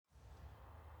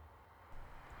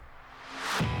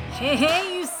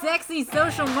Hey, you sexy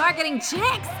social marketing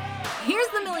chicks! Here's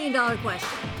the $1 million question.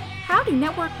 How do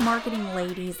network marketing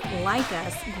ladies like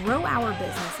us grow our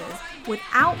businesses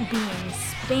without being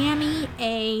spammy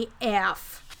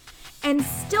AF and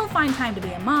still find time to be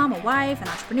a mom, a wife, an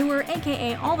entrepreneur,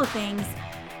 aka all the things?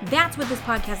 That's what this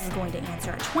podcast is going to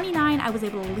answer. At 29, I was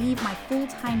able to leave my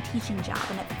full-time teaching job.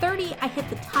 And at 30, I hit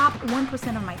the top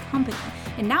 1% of my company.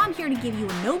 And now I'm here to give you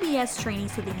a no BS training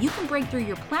so that you can break through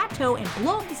your plateau and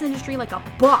blow up this industry like a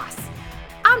boss.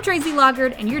 I'm Tracy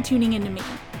Lockard, and you're tuning into me,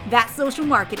 that social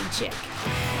marketing chick.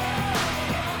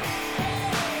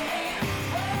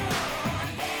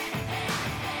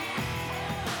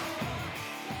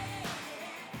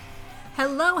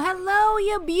 Hello,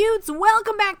 you beauts.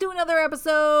 Welcome back to another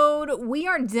episode. We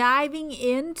are diving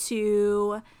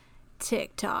into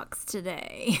TikToks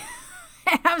today.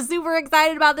 I'm super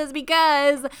excited about this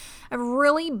because I've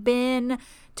really been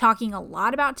talking a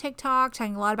lot about TikTok,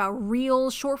 talking a lot about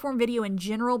Reels, short form video in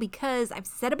general, because I've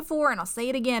said it before and I'll say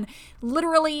it again,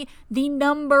 literally the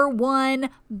number one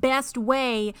best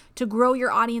way to grow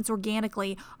your audience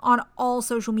organically on all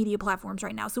social media platforms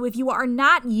right now. So if you are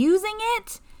not using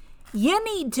it, you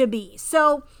need to be.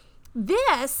 So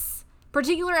this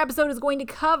particular episode is going to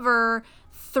cover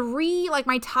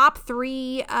my top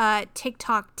three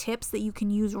TikTok tips that you can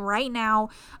use right now.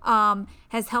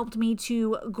 Has helped me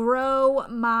to grow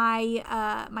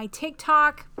my my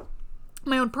TikTok,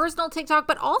 my own personal TikTok,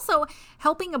 but also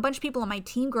helping a bunch of people on my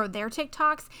team grow their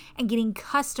TikToks and getting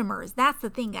customers. That's the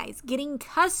thing, guys. Getting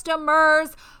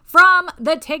customers from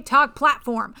the TikTok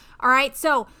platform. All right,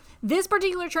 so this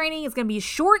particular training is going to be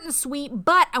short and sweet,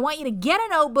 but I want you to get a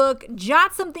notebook,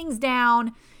 jot some things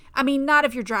down. I mean, not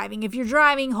if you're driving. If you're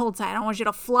driving, hold tight. I don't want you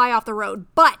to fly off the road.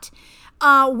 But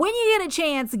when you get a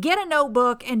chance, get a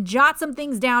notebook and jot some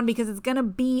things down because it's going to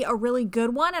be a really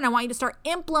good one. And I want you to start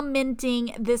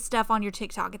implementing this stuff on your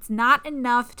TikTok. It's not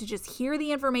enough to just hear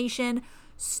the information.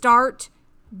 Start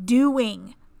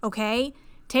doing, okay?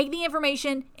 Take the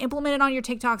information, implement it on your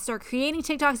TikTok. Start creating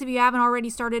TikToks if you haven't already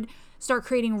started. Start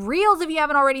creating Reels if you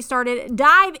haven't already started.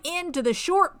 Dive into the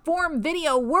short form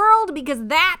video world because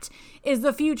that is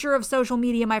the future of social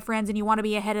media, my friends, and you want to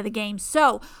be ahead of the game.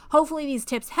 So hopefully these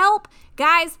tips help.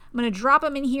 Guys, I'm going to drop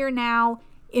them in here now.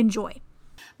 Enjoy.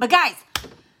 But guys,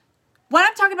 what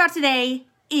I'm talking about today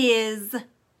is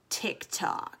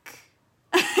TikTok.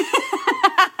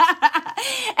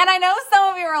 And I know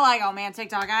some of you are like, oh man,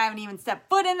 TikTok, I haven't even stepped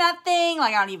foot in that thing.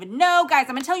 Like, I don't even know. Guys,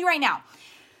 I'm going to tell you right now.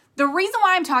 The reason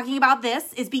why I'm talking about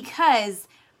this is because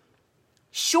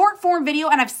short form video,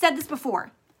 and I've said this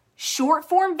before, short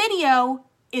form video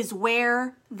is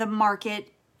where the market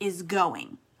is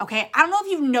going, okay? I don't know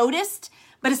if you've noticed,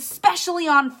 but especially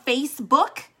on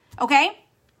Facebook, okay?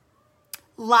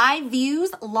 Live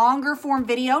views, longer form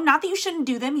video, not that you shouldn't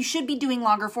do them. You should be doing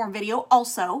longer form video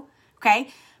also, okay?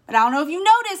 But I don't know if you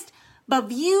noticed, but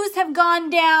views have gone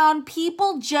down.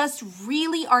 People just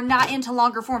really are not into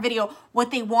longer form video.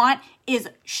 What they want is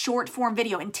short form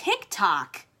video. And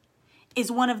TikTok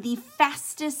is one of the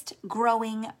fastest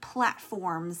growing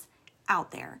platforms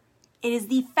out there. It is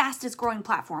the fastest growing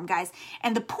platform, guys.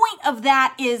 And the point of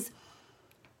that is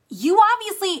you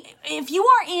obviously, if you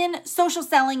are in social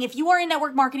selling, if you are in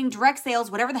network marketing, direct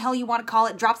sales, whatever the hell you want to call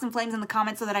it, drop some flames in the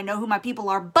comments so that I know who my people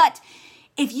are. But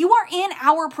if you are in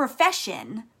our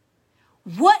profession,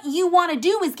 what you want to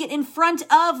do is get in front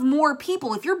of more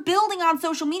people. If you're building on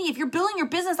social media, if you're building your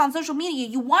business on social media,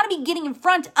 you want to be getting in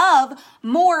front of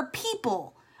more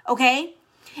people, okay?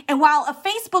 And while a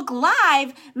Facebook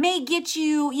Live may get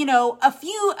you,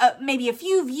 maybe a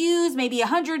few views, maybe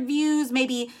 100 views,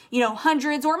 maybe,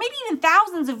 hundreds or maybe even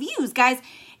thousands of views, guys,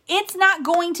 it's not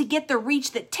going to get the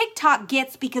reach that TikTok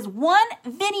gets because one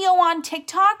video on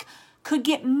TikTok could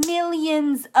get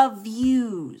millions of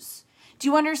views. Do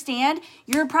you understand?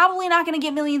 You're probably not going to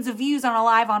get millions of views on a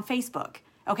live on Facebook,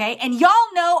 okay? And y'all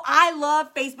know I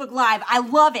love Facebook Live. I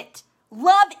love it.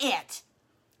 Love it.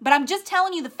 But I'm just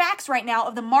telling you the facts right now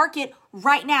of the market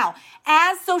right now.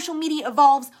 As social media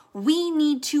evolves, we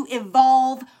need to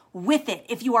evolve with it.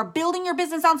 If you are building your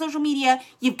business on social media,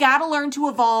 you've got to learn to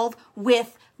evolve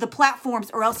with the platforms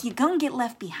or else you're going to get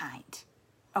left behind,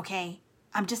 okay?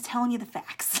 I'm just telling you the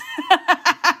facts.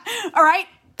 All right?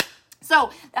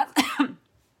 So that's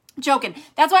joking.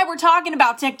 That's why we're talking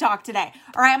about TikTok today.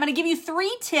 All right, I'm going to give you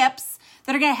 3 tips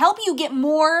that are going to help you get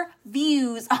more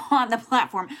views on the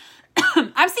platform.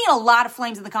 I'm seeing a lot of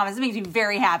flames in the comments. It makes me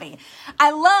very happy.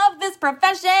 I love this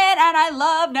profession and I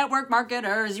love network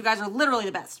marketers. You guys are literally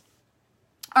the best.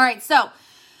 All right, so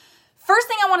first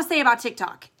thing I want to say about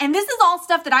TikTok, and this is all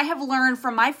stuff that I have learned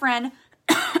from my friend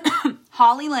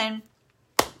Holly Lynn.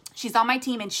 She's on my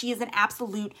team and she is an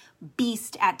absolute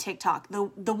beast at TikTok.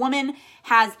 The woman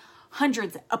has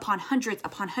hundreds upon hundreds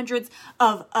upon hundreds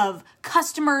of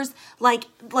customers. Like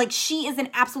she is an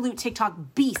absolute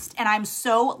TikTok beast. And I'm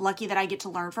so lucky that I get to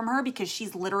learn from her because she's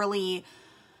the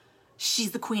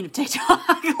queen of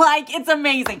TikTok. Like, it's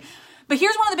amazing. But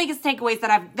here's one of the biggest takeaways that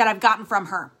I've gotten from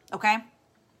her, okay?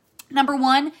 Number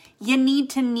one, you need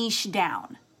to niche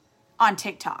down on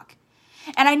TikTok.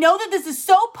 And I know that this is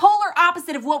so polar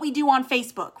opposite of what we do on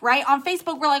Facebook, right? On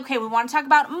Facebook, we're like, okay, we want to talk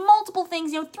about multiple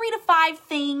things, 3 to 5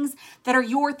 things that are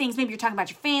your things. Maybe you're talking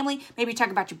about your family. Maybe you're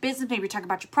talking about your business. Maybe you're talking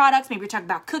about your products. Maybe you're talking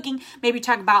about cooking. Maybe you're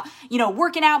talking about,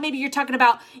 working out. Maybe you're talking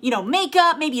about,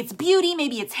 makeup. Maybe it's beauty.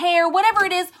 Maybe it's hair, whatever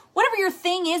it is, whatever your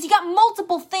thing is. You got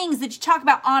multiple things that you talk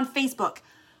about on Facebook.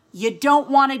 You don't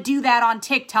want to do that on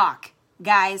TikTok,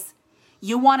 guys.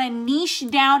 You want to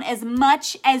niche down as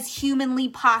much as humanly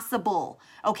possible,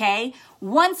 okay?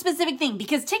 One specific thing,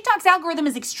 because TikTok's algorithm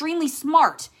is extremely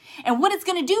smart. And what it's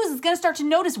going to do is it's going to start to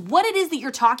notice what it is that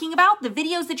you're talking about, the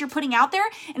videos that you're putting out there,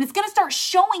 and it's going to start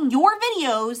showing your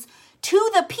videos to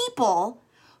the people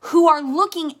who are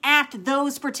looking at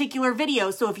those particular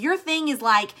videos. So if your thing is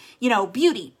like,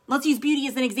 beauty, let's use beauty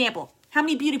as an example. How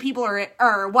many beauty people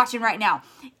are watching right now?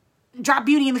 Drop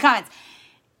beauty in the comments.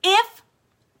 If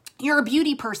you're a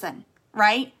beauty person,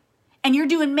 right? And you're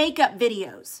doing makeup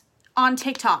videos on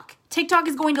TikTok. TikTok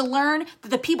is going to learn that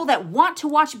the people that want to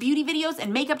watch beauty videos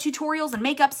and makeup tutorials and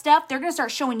makeup stuff, they're going to start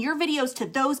showing your videos to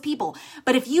those people.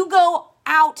 But if you go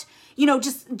out,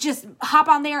 just hop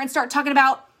on there and start talking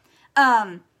about,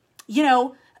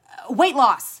 weight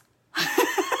loss,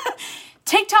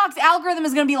 TikTok's algorithm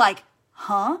is going to be like,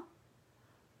 huh?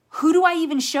 Who do I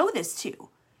even show this to?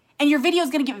 And your video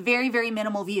is going to get very, very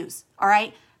minimal views, all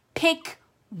right? Pick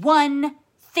one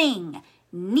thing.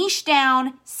 Niche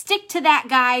down. Stick to that,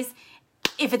 guys.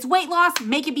 If it's weight loss,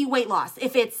 make it be weight loss.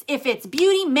 If it's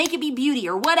beauty, make it be beauty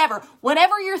or whatever.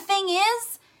 Whatever your thing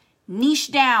is,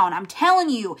 niche down. I'm telling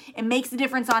you, it makes a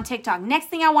difference on TikTok. Next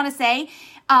thing I want to say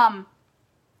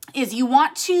is you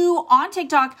want to, on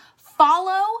TikTok,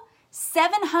 follow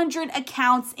 700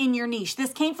 accounts in your niche.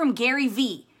 This came from Gary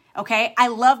Vee. Okay, I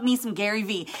love me some Gary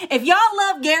Vee. If y'all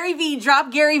love Gary Vee,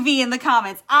 drop Gary Vee in the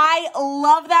comments. I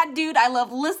love that dude. I love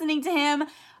listening to him,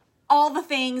 all the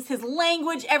things, his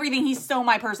language, everything. He's so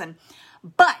my person.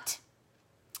 But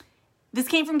this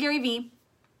came from Gary Vee.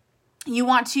 You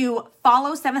want to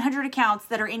follow 700 accounts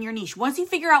that are in your niche. Once you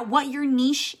figure out what your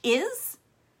niche is,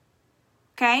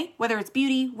 okay, whether it's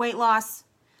beauty, weight loss,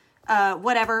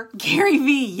 whatever, Gary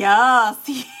Vee, yes.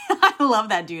 I love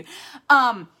that dude.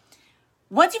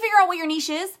 Once you figure out what your niche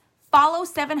is, follow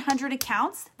 700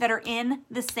 accounts that are in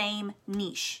the same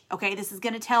niche, okay? This is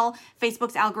going to tell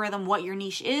Facebook's algorithm what your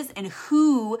niche is and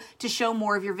who to show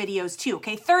more of your videos to,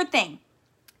 okay? Third thing,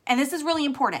 and this is really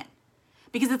important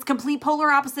because it's complete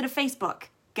polar opposite of Facebook,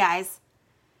 guys.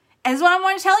 And this is what I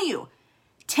want to tell you.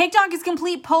 TikTok is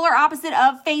complete polar opposite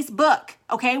of Facebook,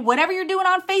 okay? Whatever you're doing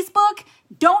on Facebook,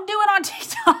 don't do it on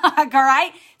TikTok, all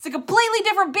right? It's a completely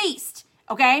different beast,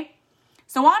 okay?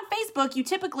 So on Facebook, you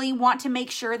typically want to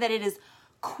make sure that it is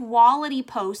quality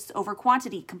posts over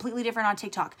quantity. Completely different on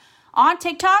TikTok. On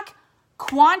TikTok,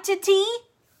 quantity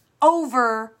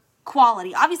over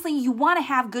quality. Obviously, you want to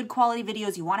have good quality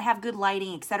videos. You want to have good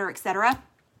lighting, et cetera, et cetera.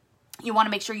 You want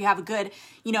to make sure you have a good,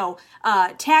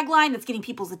 tagline that's getting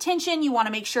people's attention. You want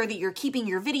to make sure that you're keeping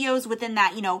your videos within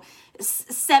that,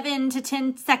 7 to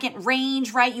 10 second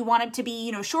range, right? You want it to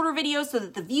be, shorter videos so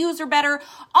that the views are better.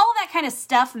 All of that kind of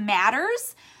stuff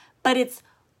matters, but it's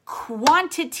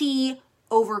quantity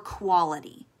over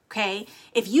quality, okay?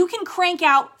 If you can crank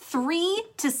out 3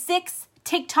 to 6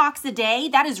 TikToks a day,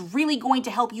 that is really going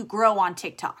to help you grow on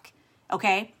TikTok,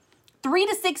 okay? 3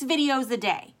 to 6 videos a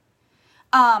day.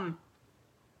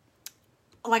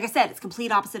 Like I said, it's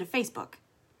complete opposite of Facebook.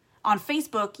 On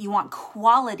Facebook, you want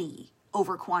quality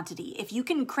over quantity. If you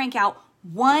can crank out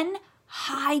one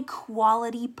high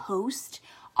quality post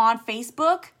on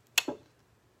Facebook,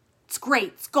 it's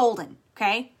great. It's golden,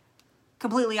 okay?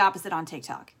 Completely opposite on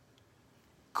TikTok.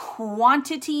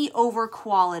 Quantity over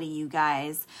quality, you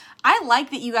guys. I like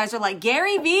that you guys are like,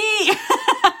 Gary Vee.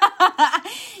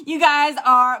 You guys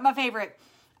are my favorite.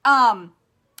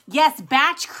 Yes,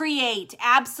 batch create.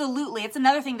 Absolutely. It's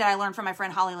another thing that I learned from my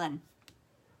friend Holly Lynn.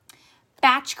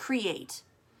 Batch create.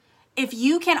 If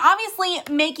you can,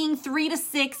 obviously making 3 to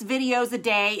 6 videos a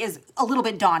day is a little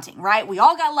bit daunting, right? We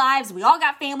all got lives. We all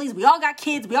got families. We all got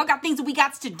kids. We all got things that we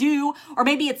got to do. Or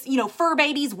maybe it's, fur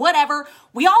babies, whatever.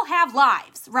 We all have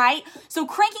lives, right? So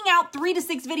cranking out 3 to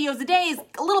 6 videos a day is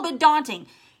a little bit daunting.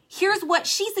 Here's what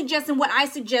she suggests and what I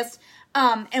suggest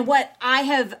And what I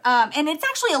have, and it's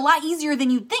actually a lot easier than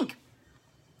you'd think.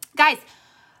 Guys,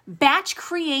 batch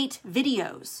create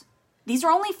videos. These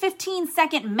are only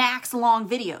 15-second max long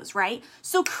videos, right?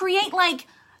 So create like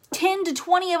 10 to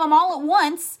 20 of them all at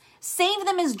once, save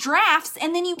them as drafts,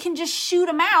 and then you can just shoot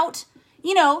them out,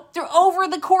 they're over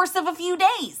the course of a few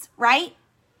days, right?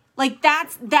 Like that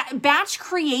batch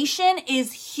creation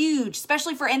is huge,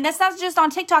 especially and that's not just on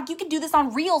TikTok. You can do this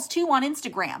on Reels too on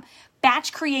Instagram.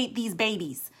 Batch create these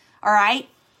babies, all right?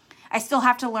 I still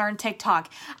have to learn TikTok.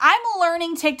 I'm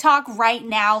learning TikTok right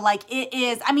now. Like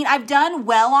I've done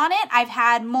well on it. I've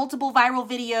had multiple viral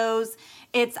videos.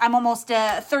 I'm almost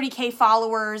 30K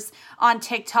followers on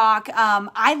TikTok.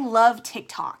 I love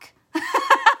TikTok.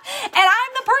 And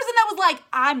I'm the person that was like,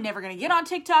 I'm never going to get on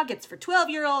TikTok. It's for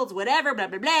 12-year-olds, whatever, blah,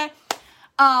 blah,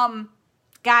 blah.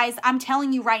 Guys, I'm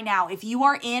telling you right now, if you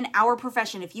are in our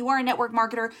profession, if you are a network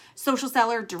marketer, social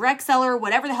seller, direct seller,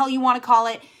 whatever the hell you want to call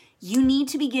it, you need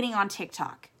to be getting on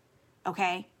TikTok,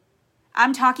 okay?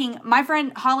 I'm talking, my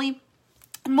friend Holly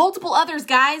and multiple others,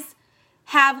 guys,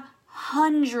 have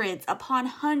hundreds upon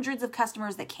hundreds of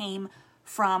customers that came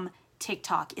from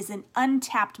TikTok. Is an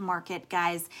untapped market,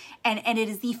 guys. And it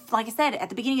is like I said at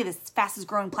the beginning of this, fastest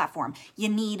growing platform. You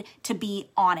need to be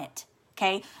on it,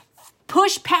 okay?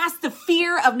 Push past the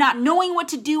fear of not knowing what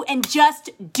to do and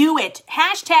just do it.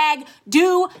 Hashtag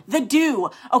do the do,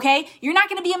 okay? You're not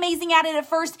going to be amazing at it at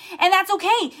first, and that's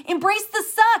okay. Embrace the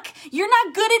suck. You're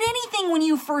not good at anything when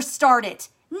you first start it.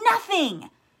 Nothing.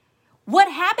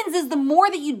 What happens is the more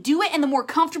that you do it and the more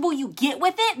comfortable you get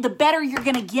with it, the better you're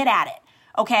going to get at it,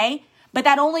 okay? But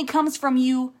that only comes from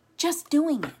you just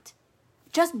doing it.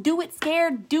 Just do it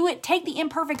scared. Do it. Take the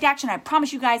imperfect action. I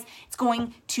promise you guys, it's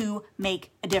going to make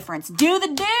a difference. Do the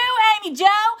do, Amy Jo.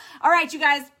 All right, you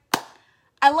guys.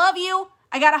 I love you.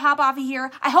 I got to hop off of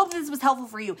here. I hope this was helpful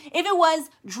for you. If it was,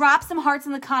 drop some hearts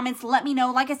in the comments. Let me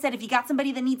know. Like I said, if you got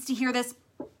somebody that needs to hear this,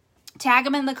 tag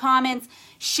them in the comments,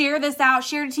 share this out,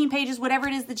 share to team pages, whatever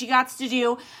it is that you got to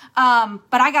do.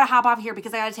 But I got to hop off here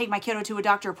because I got to take my kiddo to a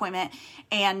doctor appointment,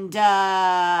 and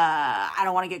I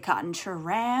don't want to get caught in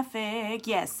traffic.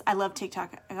 Yes, I love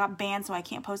TikTok. I got banned, so I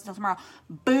can't post until tomorrow.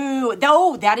 Boo.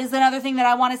 Oh, that is another thing that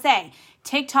I want to say.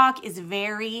 TikTok is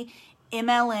very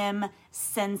MLM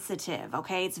sensitive,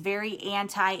 okay? It's very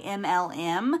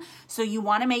anti-MLM. So you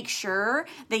want to make sure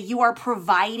that you are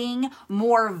providing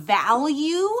more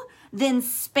value than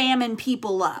spamming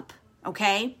people up,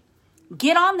 okay?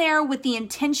 Get on there with the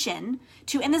intention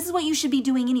to, and this is what you should be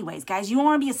doing anyways, guys. You don't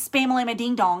want to be a spam-a-lama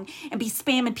ding-dong and be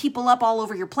spamming people up all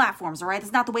over your platforms, all right?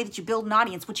 That's not the way that you build an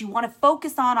audience. What you want to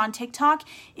focus on TikTok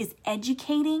is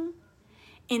educating,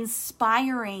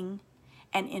 inspiring,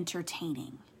 and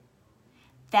entertaining.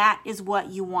 That is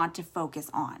what you want to focus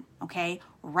on, okay?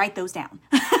 Write those down.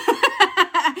 Guys,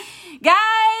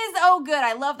 oh good,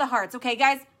 I love the hearts. Okay,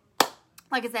 guys,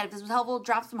 like I said, if this was helpful,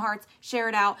 drop some hearts, share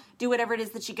it out, do whatever it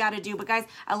is that you got to do. But guys,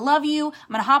 I love you. I'm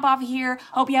going to hop off of here.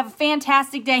 Hope you have a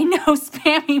fantastic day. No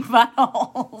spammy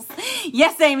buttholes.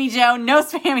 Yes, Amy Jo, no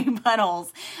spammy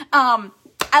buttholes.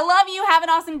 I love you. Have an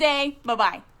awesome day.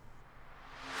 Bye-bye.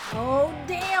 Oh,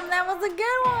 damn, that was a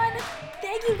good one.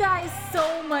 Thank you guys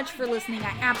so much for listening.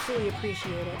 I absolutely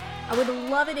appreciate it. I would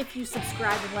love it if you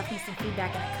subscribed and left me some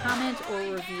feedback in a comment or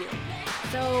a review.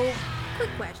 So, quick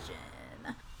question.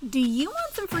 Do you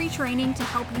want some free training to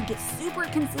help you get super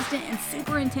consistent and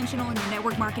super intentional in your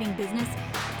network marketing business?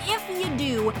 If you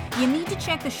do, you need to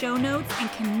check the show notes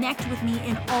and connect with me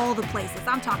in all the places.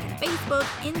 I'm talking Facebook,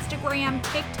 Instagram,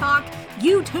 TikTok,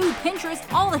 YouTube, Pinterest,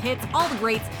 all the hits, all the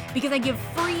greats, because I give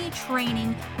free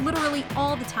training literally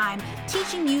all the time,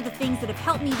 teaching you the things that have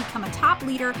helped me become a top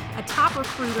leader, a top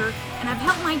recruiter, and I've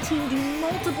helped my team do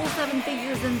multiple 7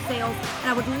 figures in sales,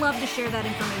 and I would love to share that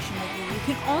information with you. You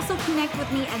can also connect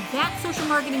with me at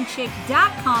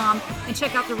thatsocialmarketingchick.com and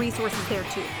check out the resources there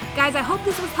too. Guys, I hope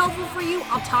this was helpful for you.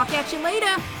 I'll talk at you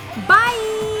later.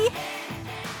 Bye!